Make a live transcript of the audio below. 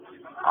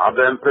Ah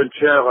ben, un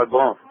puncheur,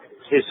 bon,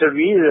 c'est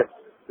celui,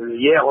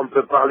 hier on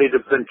peut parler de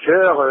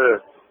puncheur,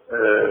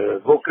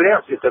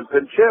 Vauclair c'est un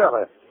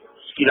puncheur.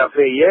 Ce qu'il a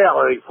fait hier,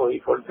 il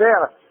faut le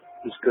faire,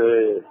 puisque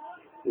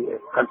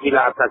quand il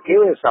a attaqué,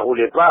 ça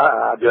roulait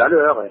pas à 2 à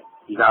l'heure.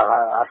 Il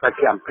a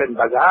attaqué en pleine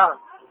bagarre,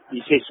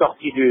 il s'est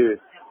sorti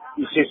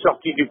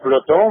du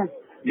peloton,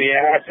 mais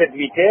à cette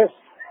vitesse,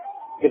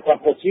 c'est pas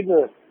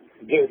possible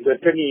de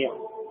tenir.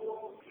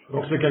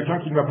 Donc c'est quelqu'un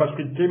qui ne va pas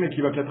sprinter, mais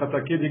qui va peut-être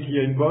attaquer dès qu'il y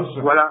a une bosse,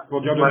 Voilà,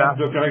 pour dire voilà.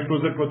 de faire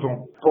exploser le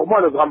peloton. Pour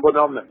moi, le grand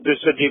bonhomme de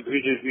ce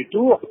début du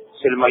tour,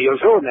 c'est le maillot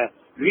jaune.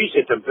 Lui,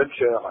 c'est un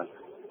puncher.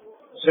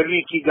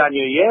 Celui qui gagne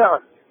hier,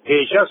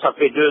 déjà, ça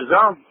fait 2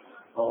 ans,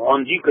 on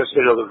dit que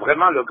c'est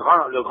vraiment le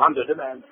grand de demain.